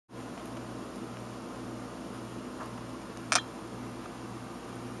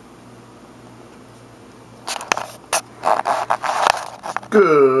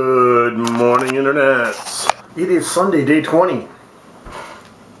Good morning, Internet. It is Sunday, day 20.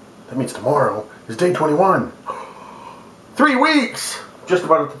 That means tomorrow is day 21. 3 weeks! Just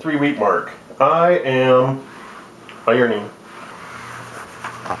about at the 3-week mark. I am ironing.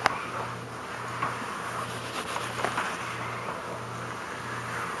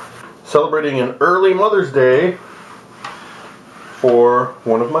 Celebrating an early Mother's Day for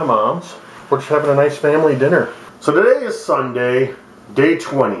one of my moms. We're just having a nice family dinner. So today is Sunday, day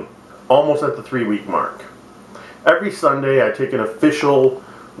 20, almost at the 3-week mark. Every Sunday I take an official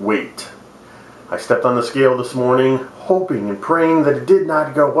weight. I stepped on the scale this morning, hoping and praying that it did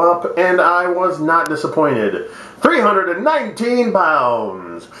not go up, and I was not disappointed. 319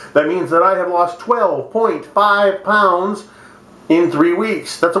 pounds! That means that I have lost 12.5 pounds in 3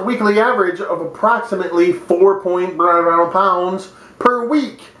 weeks. That's a weekly average of approximately 4 pounds per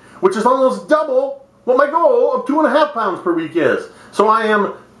week, which is almost double what my goal of 2.5 pounds per week is. So I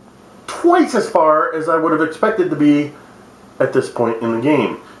am twice as far as I would have expected to be at this point in the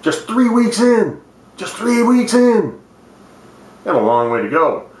game. Just 3 weeks in. Just 3 weeks in. Got a long way to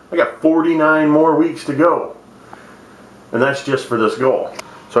go. I got 49 more weeks to go. And that's just for this goal.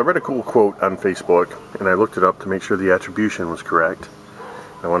 So I read a cool quote on Facebook, and I looked it up to make sure the attribution was correct.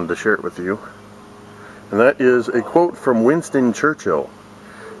 I wanted to share it with you. And that is a quote from Winston Churchill.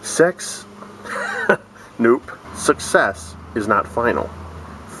 Nope. Success is not final.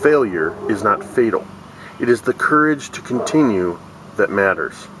 Failure is not fatal. It is the courage to continue that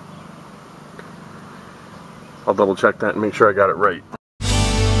matters. I'll double check that and make sure I got it right.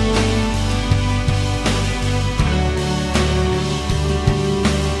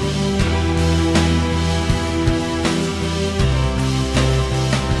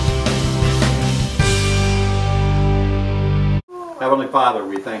 Heavenly Father,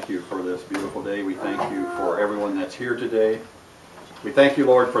 we thank you for this beautiful day. We thank you for everyone that's here today. We thank you,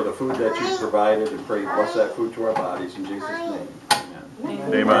 Lord, for the food that you've provided, and pray you bless that food to our bodies. In Jesus' name,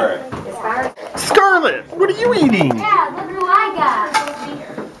 amen. Amen. Right. Scarlett, what are you eating? Yeah, look who I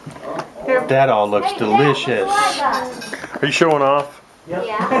got. That all looks delicious. Are you showing off? Yeah.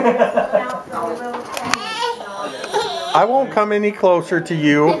 I won't come any closer to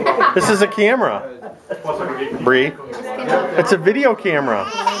you. This is a camera. Bree, it's a video camera.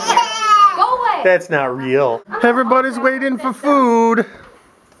 Go away. That's not real. Everybody's waiting for food.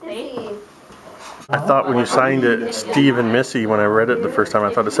 I thought when you signed it, Steve and Missy, when I read it the first time,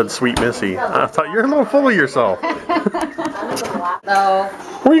 I thought it said Sweet Missy. I thought, you're a little full of yourself. No.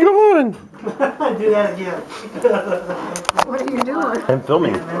 Where are you going? Do that again. What are you doing? I'm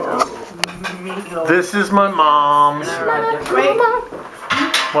filming. This is my mom's. Wait.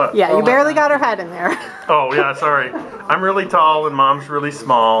 What? Yeah, you barely got her head in there. Oh, yeah, sorry. I'm really tall and mom's really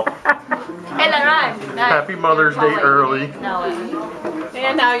small. Happy Mother's Day early.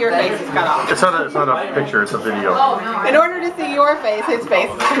 And now your face is cut off. It's not a picture, it's a video. In order to see your face, his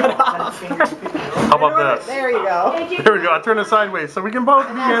face is cut off. How about this? There you go. There we go. I'll turn it sideways so we can both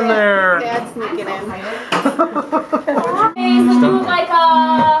be in there. Dad's sneaking in. Hey, so do like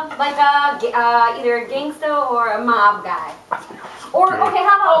a either a gangster or a mob guy. Or okay,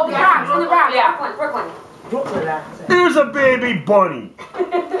 how about the Bronx? In the Bronx, yeah. Brooklyn. Here's a baby bunny.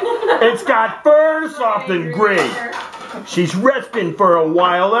 It's got fur soft and gray. She's resting for a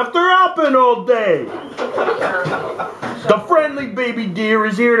while after hopping all day. The friendly baby deer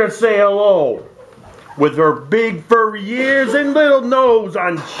is here to say hello, with her big furry ears and little nose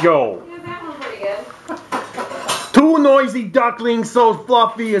on show. Two noisy ducklings, so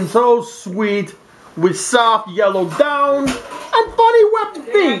fluffy and so sweet, with soft yellow down and funny webbed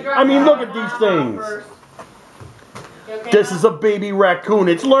feet. I mean, look at these things. This is a baby raccoon.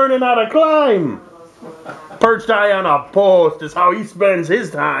 It's learning how to climb. Perched high on a post is how he spends his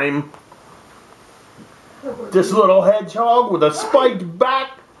time. This little hedgehog with a spiked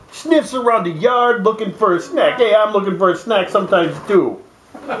back sniffs around the yard looking for a snack. Hey, I'm looking for a snack sometimes too.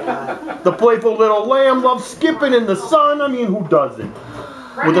 The playful little lamb loves skipping in the sun. I mean, who doesn't?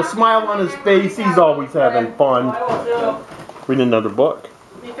 With a smile on his face, he's always having fun. Reading another book.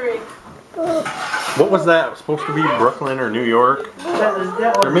 What was that? Supposed to be Brooklyn or New York?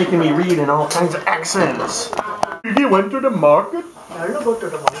 They're making me read in all kinds of accents. Piggy went to the market.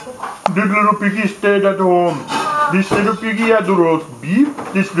 The little piggy stayed at home. This little piggy had roast beef.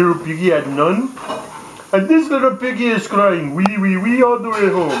 This little piggy had none. And this little piggy is crying, wee, wee, wee, all the way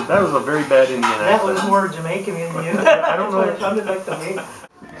home. That was a very bad Indian accent. That was more Jamaican in you. I don't know. It sounded like to me.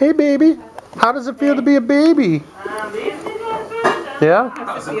 Hey, baby. How does it feel to be a baby? Yeah?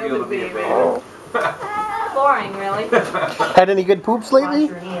 How's it feel to be a baby? Boring, really. Had any good poops lately?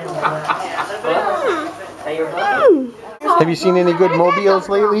 Have you seen any good mobiles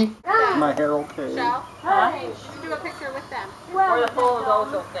lately? My hair okay? Do a picture with them. Or the full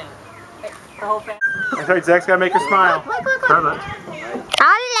social thing. The whole family. That's right, Zach's gotta make her smile. Charlotte.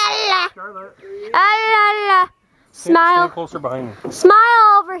 Charlotte. Stand Smile. closer behind me.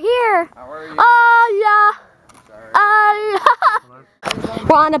 Smile over here. How are you?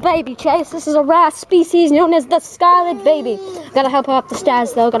 We're on a baby chase. This is a rare species known as the scarlet baby. Gotta help her up the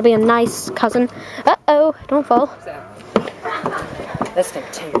stairs though. Gotta be a nice cousin. Uh-oh, don't fall. Let's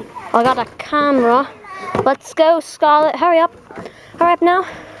continue. I got a camera. Let's go, Scarlet. Hurry up. Hurry up now.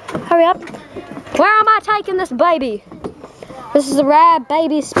 Hurry up. Where am I taking this baby? This is a rare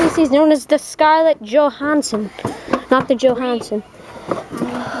baby species known as the Scarlet Johansson. Not the Johansson.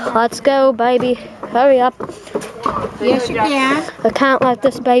 Let's go, baby. Hurry up. Yes, you can. I can't let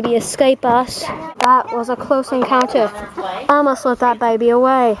this baby escape us. That was a close encounter. I almost let that baby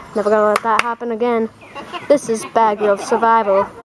away. Never gonna let that happen again. This is Bad Girl Survival.